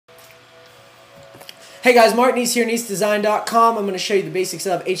Hey guys, Mark Niece here, NeaceDesign.com. I'm going to show you the basics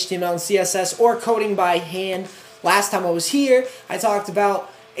of HTML and CSS or coding by hand. Last time I was here, I talked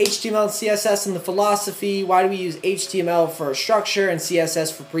about HTML and CSS and the philosophy. Why do we use HTML for structure and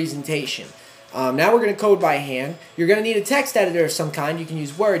CSS for presentation? Now we're going to code by hand. You're going to need a text editor of some kind. You can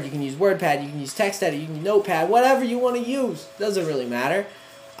use Word, you can use WordPad, you can use TextEdit, you can use Notepad, whatever you want to use. Doesn't really matter.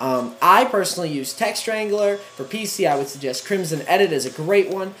 I personally use Text Strangler. For PC, I would suggest Crimson Edit is a great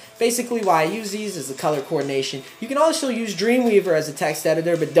one. Basically, why I use these is the color coordination. You can also use Dreamweaver as a text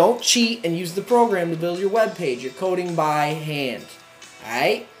editor, but don't cheat and use the program to build your web page. You're coding by hand.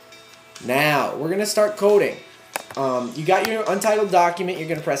 Alright? Now, we're going to start coding. You got your untitled document. You're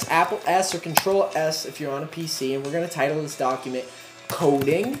going to press Apple S or Control S if you're on a PC, and we're going to title this document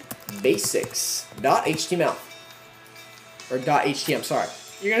Coding Basics.html. Or .htm, sorry.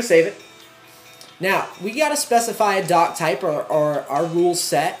 You're going to save it. Now, we got to specify a doc type or our rule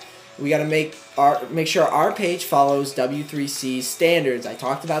set. We got to make sure our page follows W3C's standards. I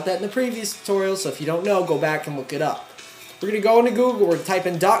talked about that in the previous tutorial, so if you don't know, go back and look it up. We're going to go into Google. We're going to type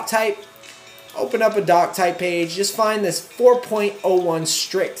in doc type. Open up a doc type page. Just find this 4.01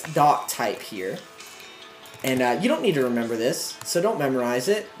 strict doc type here. And you don't need to remember this, so don't memorize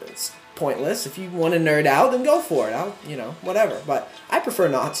it. It's pointless. If you want to nerd out, then go for it. Whatever. But I prefer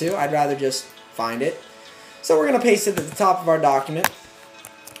not to. I'd rather just find it. So we're going to paste it at the top of our document.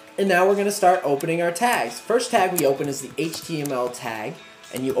 And now we're going to start opening our tags. First tag we open is the HTML tag.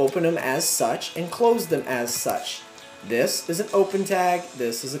 And you open them as such and close them as such. This is an open tag.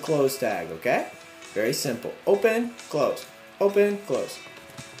 This is a close tag. Okay? Very simple. Open, close. Open, close.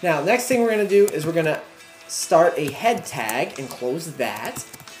 Now, next thing we're going to do is we're going to start a head tag and close that.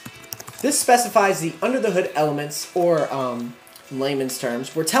 This specifies the under-the-hood elements, or in layman's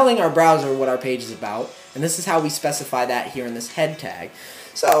terms, we're telling our browser what our page is about, and this is how we specify that here in this head tag.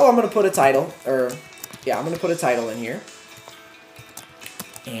 So I'm going to put a title, I'm going to put a title in here,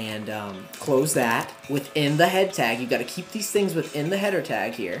 and close that within the head tag. You've got to keep these things within the header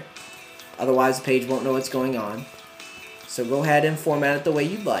tag here, otherwise the page won't know what's going on. So go ahead and format it the way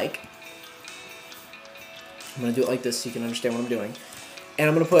you'd like. I'm going to do it like this so you can understand what I'm doing. And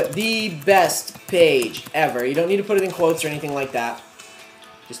I'm going to put the best page ever. You don't need to put it in quotes or anything like that.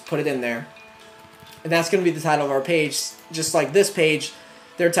 Just put it in there. And that's going to be the title of our page. Just like this page,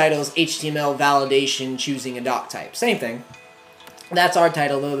 their title is HTML Validation Choosing a Doc Type. Same thing. That's our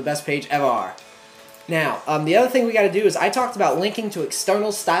title, though, the best page ever. Now, the other thing we got to do is I talked about linking to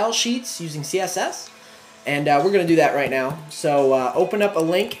external style sheets using CSS. And we're going to do that right now. So open up a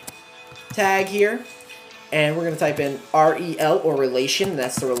link tag here. And we're going to type in REL, or relation, and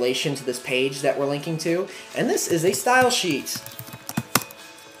that's the relation to this page that we're linking to. And this is a style sheet.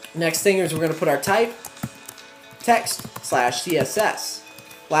 Next thing is we're going to put our type, text/CSS.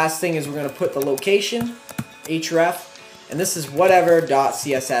 Last thing is we're going to put the location, href, and this is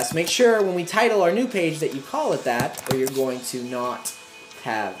whatever.css. Make sure when we title our new page that you call it that, or you're going to not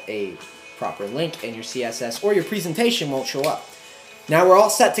have a proper link in your CSS, or your presentation won't show up. Now we're all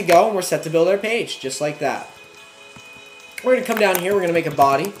set to go, and we're set to build our page, just like that. We're going to come down here, we're going to make a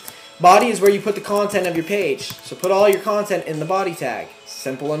body. Body is where you put the content of your page. So put all your content in the body tag.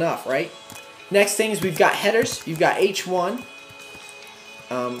 Simple enough, right? Next thing is we've got headers. You've got H1.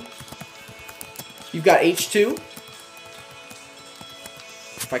 You've got H2.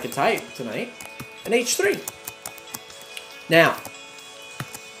 If I can type tonight. And H3. Now,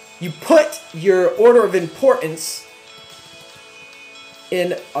 you put your order of importance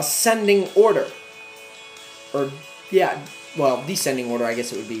in ascending order, or descending order, I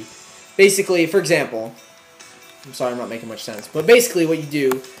guess it would be. Basically, for example, I'm sorry I'm not making much sense, but basically what you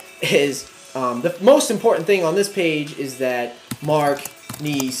do is the most important thing on this page is that Mark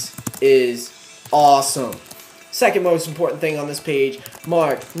Niece is awesome. Second most important thing on this page,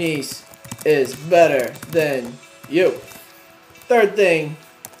 Mark Niece is better than you. Third thing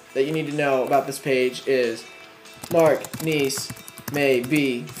that you need to know about this page is Mark Niece may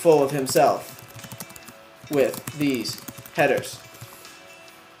be full of himself with these headers.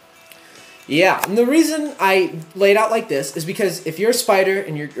 Yeah, and the reason I laid out like this is because if you're a spider,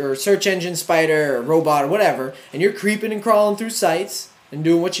 and you're a search engine spider or robot or whatever, and you're creeping and crawling through sites and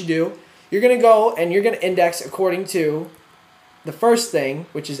doing what you do, you're going to go and you're going to index according to the first thing,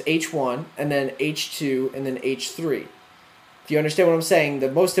 which is H1, and then H2, and then H3. If you understand what I'm saying,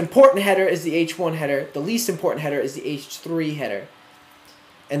 the most important header is the H1 header, the least important header is the H3 header.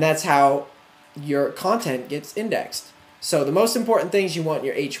 And that's how your content gets indexed. So the most important things you want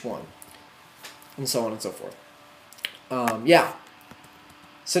your H1, and so on and so forth.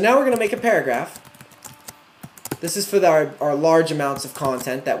 So now we're going to make a paragraph. This is for our large amounts of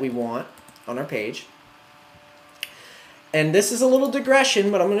content that we want on our page. And this is a little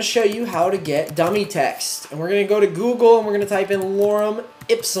digression, but I'm going to show you how to get dummy text. And we're going to go to Google and we're going to type in lorem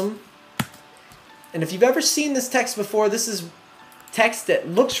ipsum. And if you've ever seen this text before, this is text that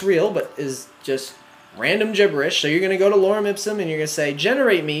looks real but is just random gibberish. So you're going to go to lorem ipsum and you're going to say,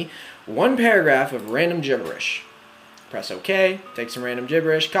 generate me one paragraph of random gibberish. Press OK, take some random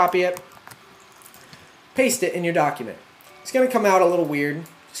gibberish, copy it, paste it in your document. It's going to come out a little weird.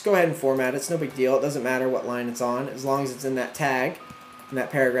 Just go ahead and format it. It's no big deal. It doesn't matter what line it's on, as long as it's in that tag, in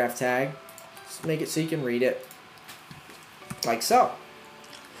that paragraph tag. Just make it so you can read it, like so.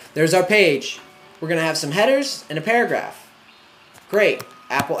 There's our page. We're going to have some headers and a paragraph. Great.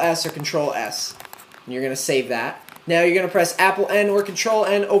 Apple S or Control S. And you're going to save that. Now you're going to press Apple N or Control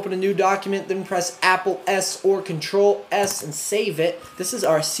N, open a new document, then press Apple S or Control S and save it. This is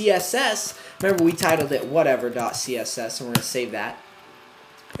our CSS. Remember, we titled it whatever.css, and we're going to save that.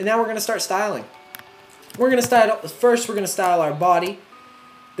 And now we're going to start styling. We're going to style, first we're going to style our body.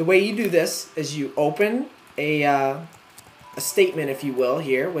 The way you do this is you open a statement, if you will,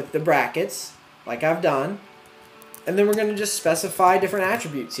 here with the brackets, like I've done. And then we're going to just specify different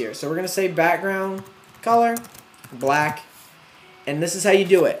attributes here. So we're going to say background color, black, and this is how you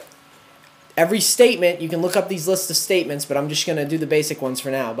do it. Every statement, you can look up these lists of statements, but I'm just going to do the basic ones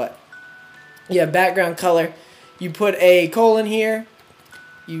for now. But you have background color. You put a colon here.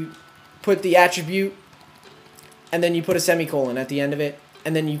 You put the attribute, and then you put a semicolon at the end of it,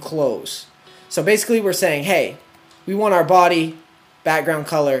 and then you close. So basically we're saying, hey, we want our body background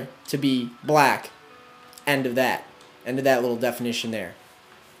color to be black. End of that little definition there.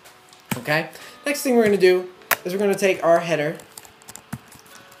 Okay? Next thing we're going to do is we're going to take our header,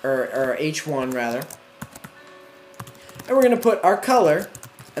 or H1 rather, and we're going to put our color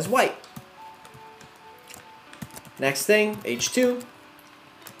as white. Next thing, H2.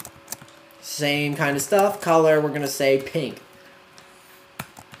 Same kind of stuff. Color, we're going to say pink.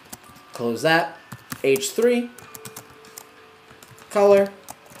 Close that. H3. Color.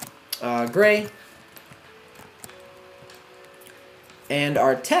 Gray. And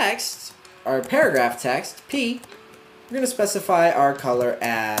our text, our paragraph text, P, we're going to specify our color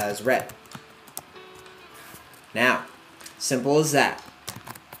as red. Now, simple as that.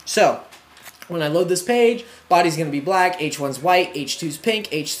 So, when I load this page, body's going to be black, H1's white, H2's pink,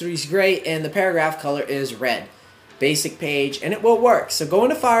 H3's gray, and the paragraph color is red. Basic page, and it will work. So go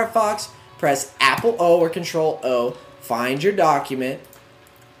into Firefox, press Apple O or Control O, find your document,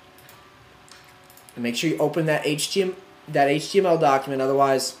 and make sure you open that HTML document,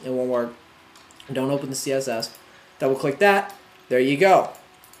 otherwise it won't work. Don't open the CSS. Double click that. There you go.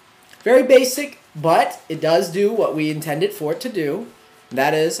 Very basic, but it does do what we intended for it to do.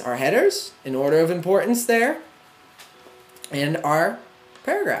 That is our headers in order of importance there, and our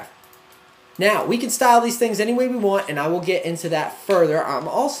paragraph. Now, we can style these things any way we want, and I will get into that further. I'm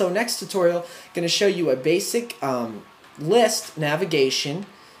also, next tutorial, going to show you a basic list navigation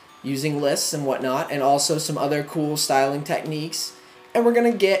using lists and whatnot, and also some other cool styling techniques. And we're going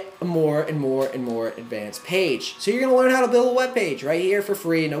to get a more and more and more advanced page. So you're going to learn how to build a web page right here for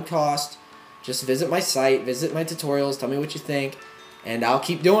free, no cost. Just visit my site, visit my tutorials, tell me what you think, and I'll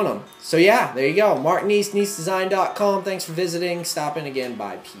keep doing them. So yeah, there you go. Mark Neace, NeaceDesign.com. Thanks for visiting. Stop in again.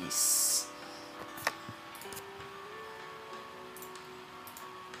 Bye. Peace.